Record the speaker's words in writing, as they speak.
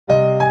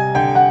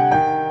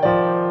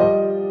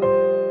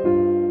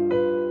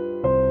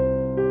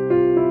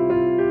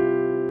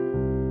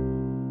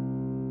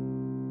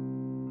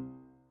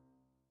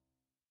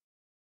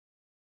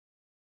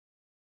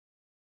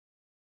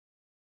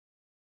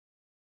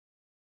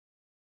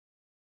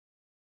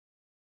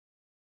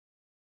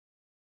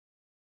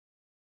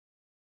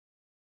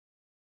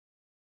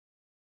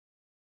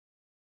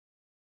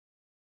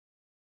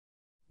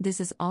This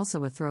is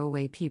also a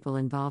throwaway. People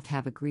involved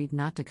have agreed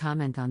not to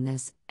comment on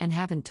this, and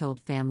haven't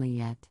told family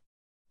yet.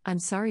 I'm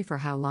sorry for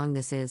how long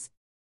this is.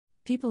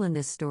 People in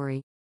this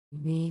story: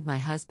 me, my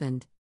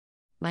husband,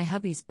 my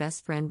hubby's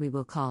best friend we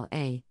will call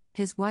A,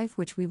 his wife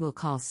which we will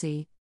call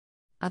C,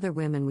 other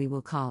women we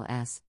will call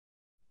S.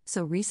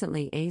 So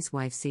recently A's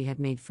wife C had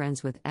made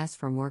friends with S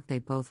from work. They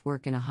both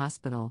work in a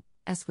hospital.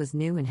 S was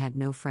new and had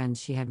no friends.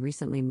 She had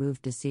recently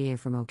moved to CA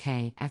from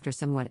OK after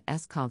somewhat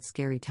S called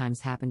scary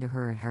times happened to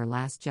her at her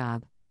last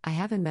job. I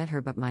haven't met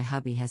her, but my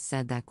hubby has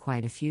said that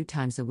quite a few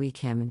times a week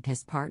him and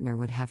his partner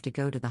would have to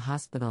go to the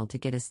hospital to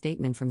get a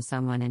statement from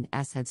someone, and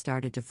S had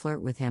started to flirt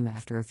with him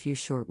after a few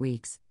short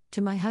weeks.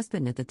 To my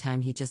husband at the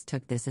time, he just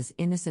took this as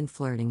innocent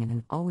flirting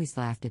and always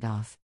laughed it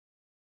off.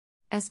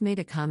 S made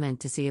a comment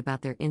to C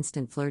about their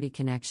instant flirty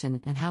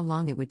connection and how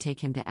long it would take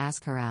him to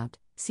ask her out.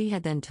 C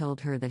had then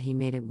told her that he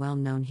made it well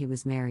known he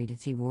was married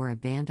as he wore a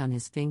band on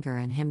his finger,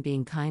 and him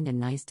being kind and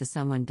nice to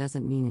someone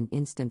doesn't mean an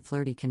instant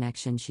flirty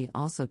connection. She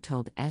also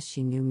told S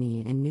she knew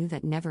me and knew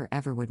that never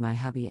ever would my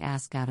hubby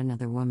ask out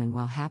another woman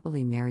while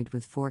happily married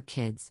with 4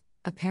 kids.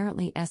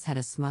 Apparently S had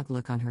a smug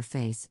look on her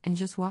face and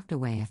just walked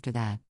away after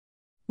that.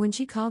 When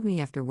she called me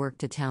after work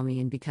to tell me,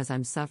 and because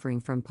I'm suffering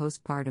from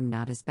postpartum,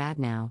 not as bad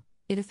now,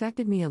 it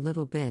affected me a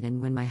little bit,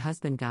 and when my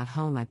husband got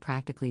home I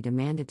practically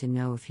demanded to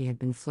know if he had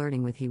been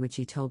flirting with which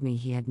he told me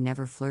he had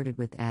never flirted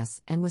with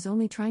S and was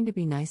only trying to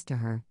be nice to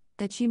her,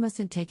 that she must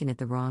have taken it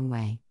the wrong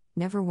way,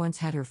 never once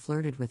had her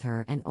flirted with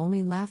her and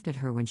only laughed at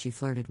her when she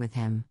flirted with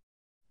him.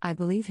 I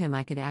believe him.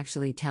 I could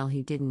actually tell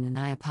he didn't, and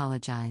I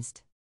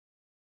apologized.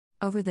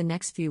 Over the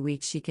next few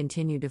weeks she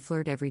continued to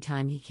flirt every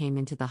time he came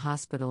into the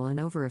hospital, and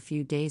over a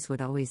few days would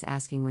always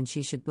asking when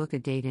she should book a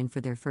date in for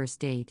their first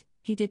date.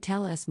 He did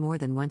tell us more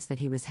than once that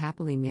he was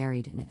happily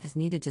married and it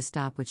needed to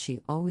stop, which she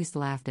always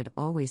laughed at,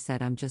 always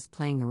said I'm just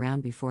playing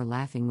around before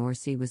laughing, or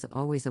C was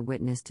always a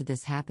witness to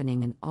this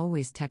happening and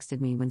always texted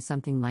me when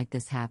something like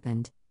this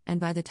happened. And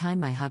by the time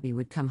my hubby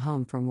would come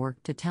home from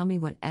work to tell me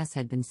what S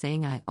had been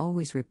saying, I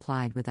always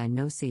replied with I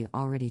know C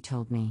already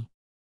told me.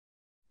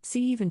 C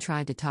even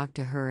tried to talk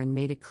to her and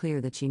made it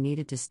clear that she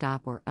needed to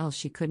stop or else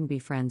she couldn't be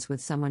friends with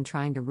someone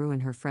trying to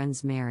ruin her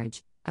friend's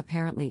marriage.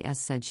 Apparently S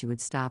said she would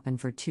stop, and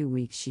for 2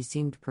 weeks she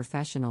seemed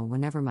professional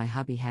whenever my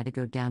hubby had to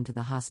go down to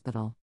the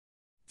hospital.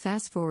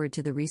 Fast forward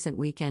to the recent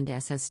weekend,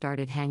 S has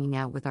started hanging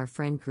out with our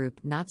friend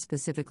group, not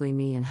specifically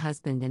me and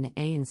husband and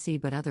A and C,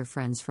 but other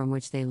friends, from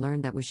which they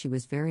learned that she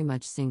was very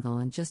much single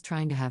and just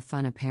trying to have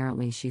fun.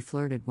 Apparently she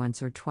flirted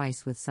once or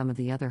twice with some of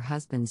the other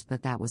husbands,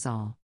 but that was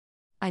all.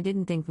 I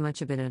didn't think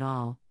much of it at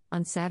all.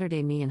 On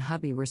Saturday, me and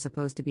hubby were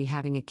supposed to be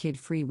having a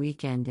kid-free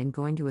weekend and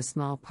going to a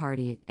small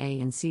party at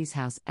A and C's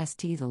house.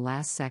 The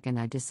last second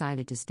I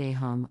decided to stay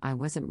home. I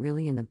wasn't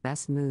really in the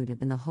best mood,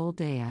 and the whole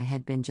day I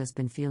had just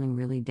been feeling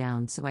really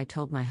down, so I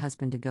told my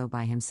husband to go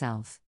by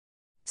himself.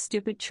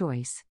 Stupid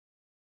choice.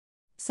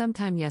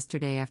 Sometime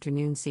yesterday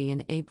afternoon C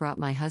and A brought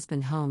my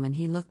husband home and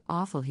he looked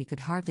awful. He could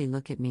hardly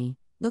look at me,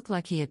 looked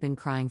like he had been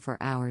crying for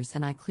hours,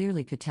 and I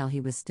clearly could tell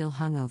he was still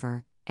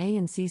hungover. A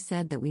and C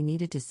said that we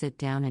needed to sit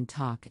down and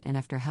talk, and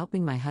after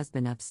helping my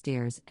husband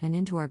upstairs and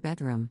into our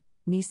bedroom,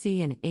 me,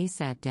 C and A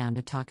sat down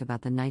to talk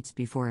about the nights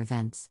before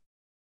events.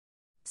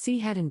 C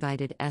had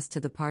invited S to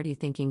the party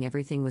thinking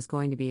everything was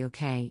going to be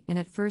okay, and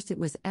at first it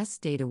was S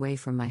stayed away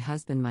from my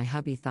husband. My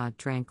hubby thought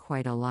drank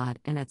quite a lot,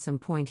 and at some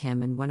point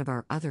him and one of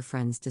our other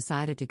friends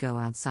decided to go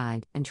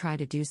outside and try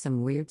to do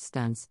some weird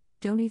stunts.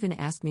 Don't even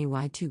ask me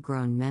why 2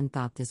 grown men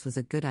thought this was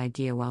a good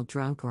idea while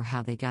drunk or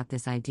how they got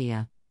this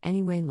idea.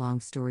 Anyway,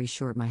 long story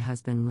short, my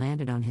husband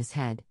landed on his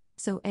head,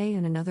 so A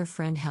and another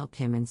friend helped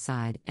him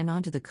inside and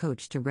onto the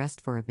couch to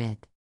rest for a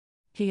bit.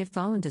 He had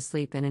fallen to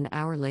sleep, and an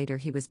hour later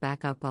he was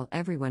back up while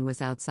everyone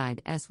was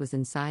outside. S was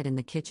inside in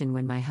the kitchen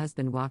when my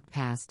husband walked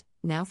past.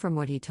 Now, from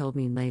what he told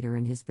me later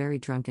in his very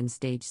drunken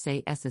stage,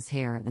 say S's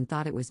hair and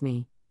thought it was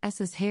me.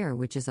 S's hair,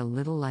 which is a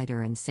little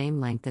lighter and same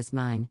length as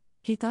mine.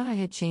 He thought I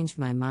had changed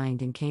my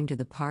mind and came to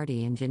the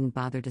party and didn't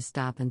bother to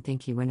stop and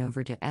think. He went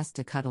over to S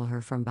to cuddle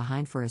her from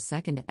behind for a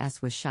second.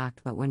 S was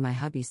shocked, but when my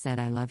hubby said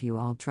I love you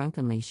all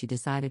drunkenly, she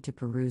decided to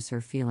peruse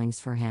her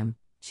feelings for him.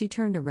 She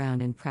turned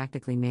around and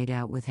practically made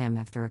out with him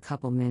after a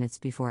couple minutes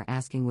before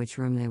asking which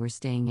room they were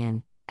staying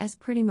in. S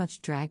pretty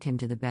much dragged him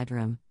to the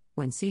bedroom.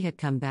 When C had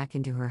come back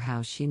into her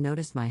house, she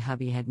noticed my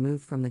hubby had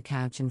moved from the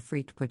couch and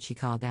freaked, but she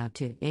called out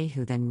to A,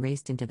 who then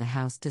raced into the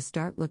house to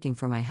start looking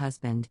for my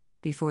husband,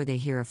 before they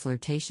hear a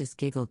flirtatious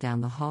giggle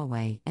down the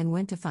hallway, and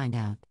went to find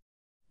out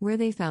where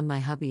they found my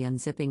hubby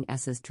unzipping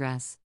S's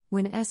dress.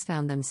 When S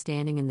found them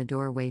standing in the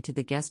doorway to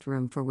the guest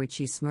room, for which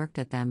she smirked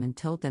at them and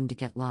told them to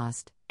get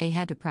lost, A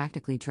had to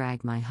practically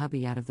drag my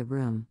hubby out of the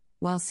room,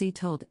 while C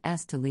told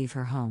S to leave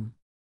her home.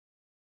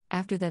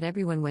 After that,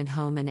 everyone went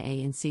home and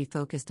A and C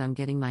focused on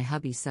getting my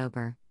hubby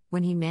sober.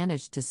 When he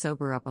managed to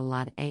sober up a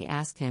lot, A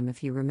asked him if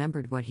he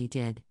remembered what he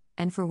did,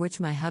 and for which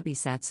my hubby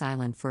sat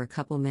silent for a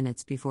couple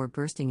minutes before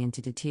bursting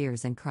into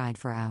tears and cried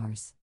for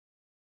hours.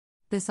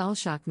 This all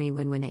shocked me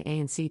when A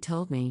and C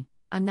told me,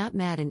 I'm not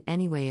mad in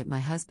any way at my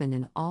husband.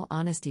 In all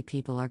honesty,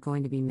 people are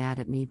going to be mad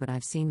at me, but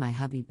I've seen my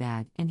hubby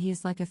bad, and he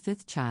is like a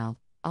fifth child.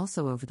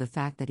 Also, over the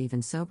fact that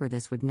even sober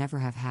this would never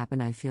have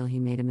happened, I feel he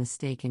made a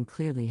mistake and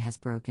clearly has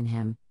broken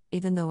him,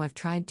 even though I've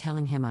tried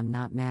telling him I'm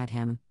not mad at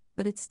him,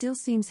 but it still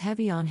seems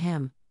heavy on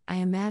him. I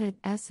am mad at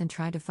S and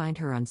try to find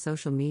her on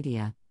social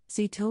media.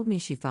 C told me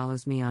she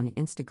follows me on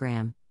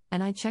Instagram,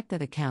 and I checked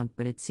that account,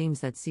 but it seems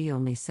that C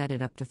only set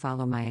it up to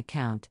follow my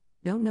account.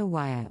 Don't know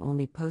why I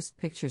only post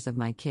pictures of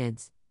my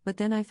kids, but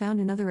then I found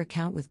another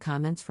account with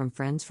comments from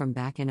friends from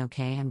back in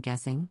OK, I'm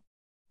guessing.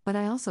 But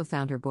I also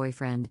found her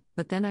boyfriend,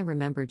 but then I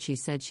remembered she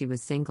said she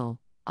was single.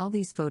 All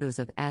these photos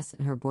of S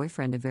and her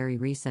boyfriend are very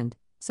recent,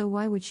 so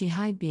why would she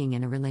hide being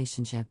in a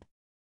relationship?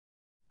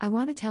 I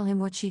want to tell him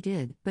what she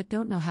did, but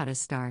don't know how to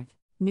start.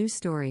 New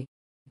story.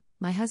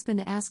 My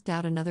husband asked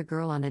out another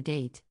girl on a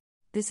date.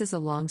 This is a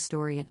long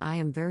story and I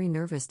am very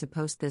nervous to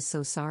post this,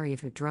 so sorry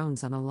if it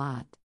drones on a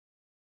lot.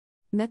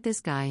 Met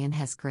this guy and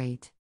he's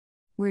great.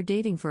 We're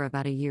dating for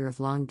about a year of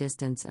long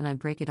distance and I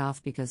break it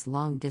off because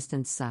long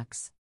distance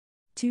sucks.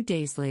 2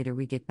 days later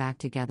we get back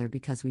together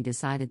because we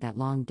decided that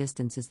long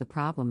distance is the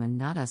problem and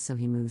not us, so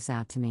he moves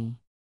out to me.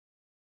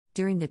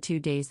 During the 2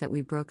 days that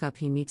we broke up,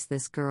 he meets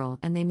this girl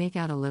and they make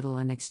out a little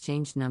and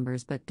exchange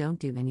numbers but don't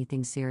do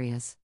anything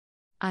serious.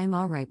 I'm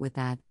alright with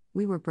that,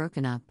 we were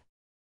broken up.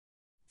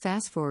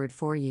 Fast forward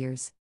 4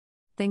 years.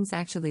 Things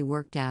actually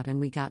worked out and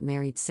we got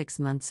married 6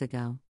 months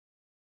ago.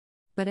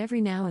 But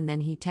every now and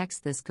then he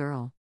texts this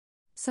girl.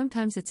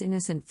 Sometimes it's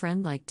innocent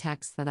friend-like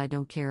texts that I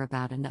don't care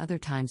about, and other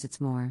times it's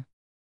more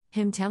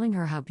him telling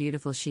her how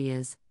beautiful she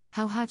is,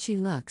 how hot she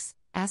looks,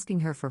 asking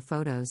her for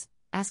photos,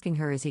 asking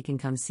her if he can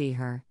come see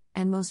her,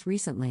 and most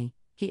recently,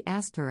 he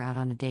asked her out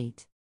on a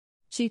date.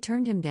 She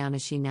turned him down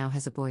as she now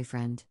has a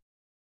boyfriend.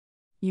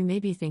 You may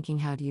be thinking,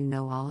 how do you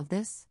know all of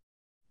this?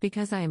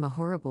 Because I am a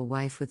horrible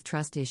wife with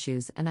trust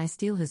issues and I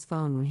steal his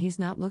phone when he's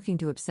not looking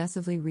to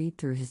obsessively read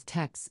through his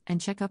texts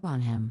and check up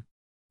on him.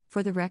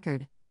 For the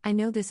record, I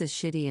know this is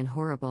shitty and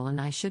horrible and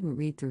I shouldn't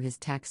read through his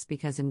texts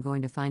because I'm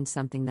going to find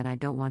something that I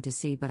don't want to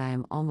see, but I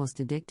am almost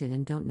addicted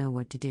and don't know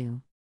what to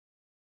do.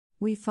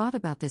 We fought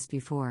about this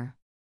before.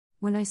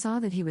 When I saw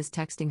that he was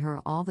texting her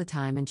all the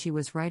time and she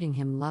was writing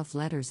him love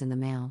letters in the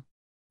mail.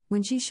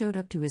 When she showed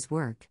up to his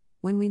work,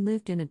 when we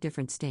lived in a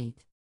different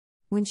state.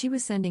 When she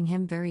was sending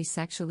him very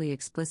sexually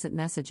explicit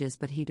messages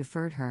but he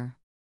deferred her.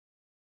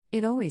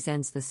 It always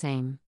ends the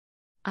same.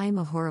 I am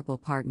a horrible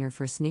partner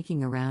for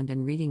sneaking around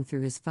and reading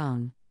through his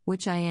phone,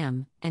 which I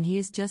am, and he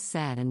is just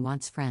sad and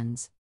wants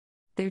friends.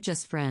 They're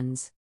just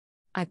friends.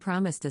 I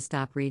promise to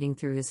stop reading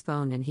through his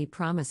phone and he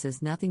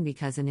promises nothing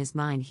because in his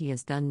mind he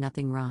has done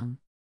nothing wrong.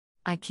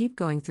 I keep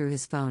going through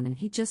his phone and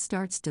he just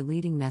starts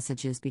deleting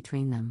messages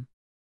between them.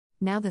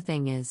 Now the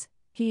thing is,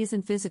 he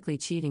isn't physically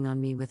cheating on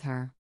me with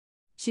her.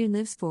 She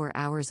lives 4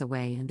 hours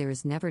away and there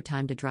is never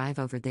time to drive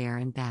over there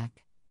and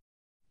back.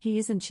 He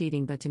isn't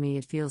cheating, but to me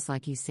it feels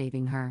like he's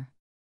saving her.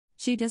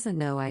 She doesn't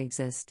know I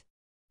exist.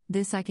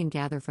 This I can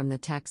gather from the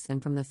text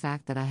and from the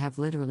fact that I have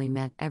literally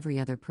met every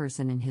other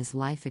person in his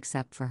life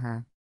except for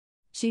her.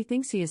 She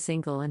thinks he is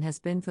single and has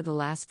been for the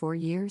last 4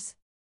 years.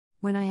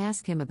 When I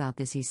ask him about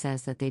this, he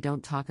says that they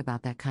don't talk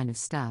about that kind of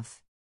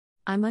stuff.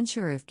 I'm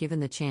unsure if given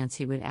the chance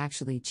he would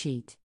actually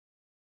cheat.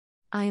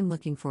 I am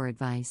looking for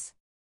advice.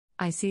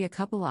 I see a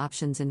couple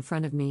options in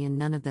front of me and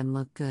none of them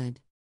look good.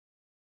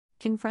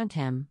 Confront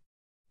him.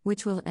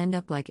 Which will end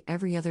up like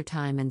every other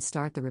time and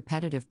start the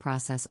repetitive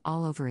process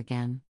all over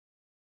again.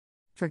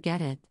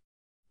 Forget it.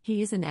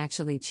 He isn't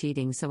actually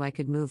cheating, so I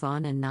could move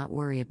on and not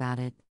worry about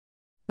it.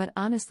 But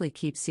honestly,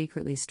 keep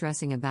secretly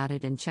stressing about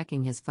it and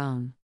checking his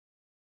phone.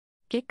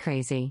 Get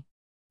crazy.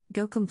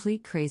 Go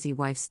complete crazy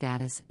wife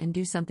status and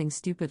do something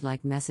stupid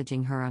like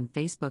messaging her on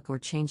Facebook or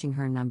changing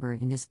her number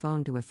in his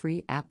phone to a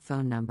free app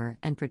phone number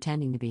and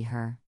pretending to be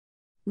her.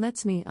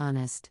 Let's be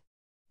honest.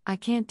 I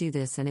can't do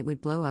this and it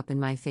would blow up in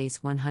my face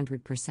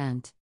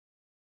 100%.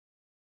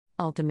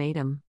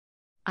 Ultimatum.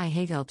 I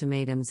hate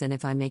ultimatums, and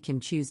if I make him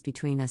choose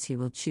between us, he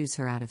will choose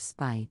her out of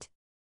spite.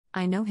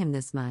 I know him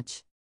this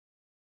much.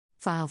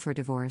 File for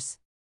divorce.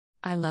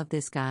 I love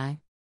this guy.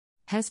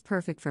 He's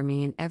perfect for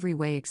me in every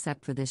way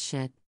except for this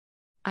shit.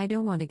 I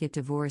don't want to get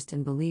divorced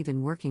and believe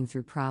in working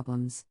through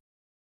problems.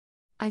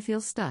 I feel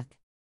stuck.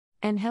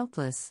 And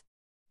helpless.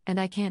 And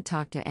I can't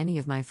talk to any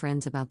of my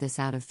friends about this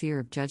out of fear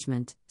of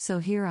judgment, so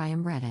here I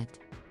am, Reddit.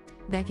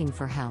 Begging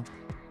for help.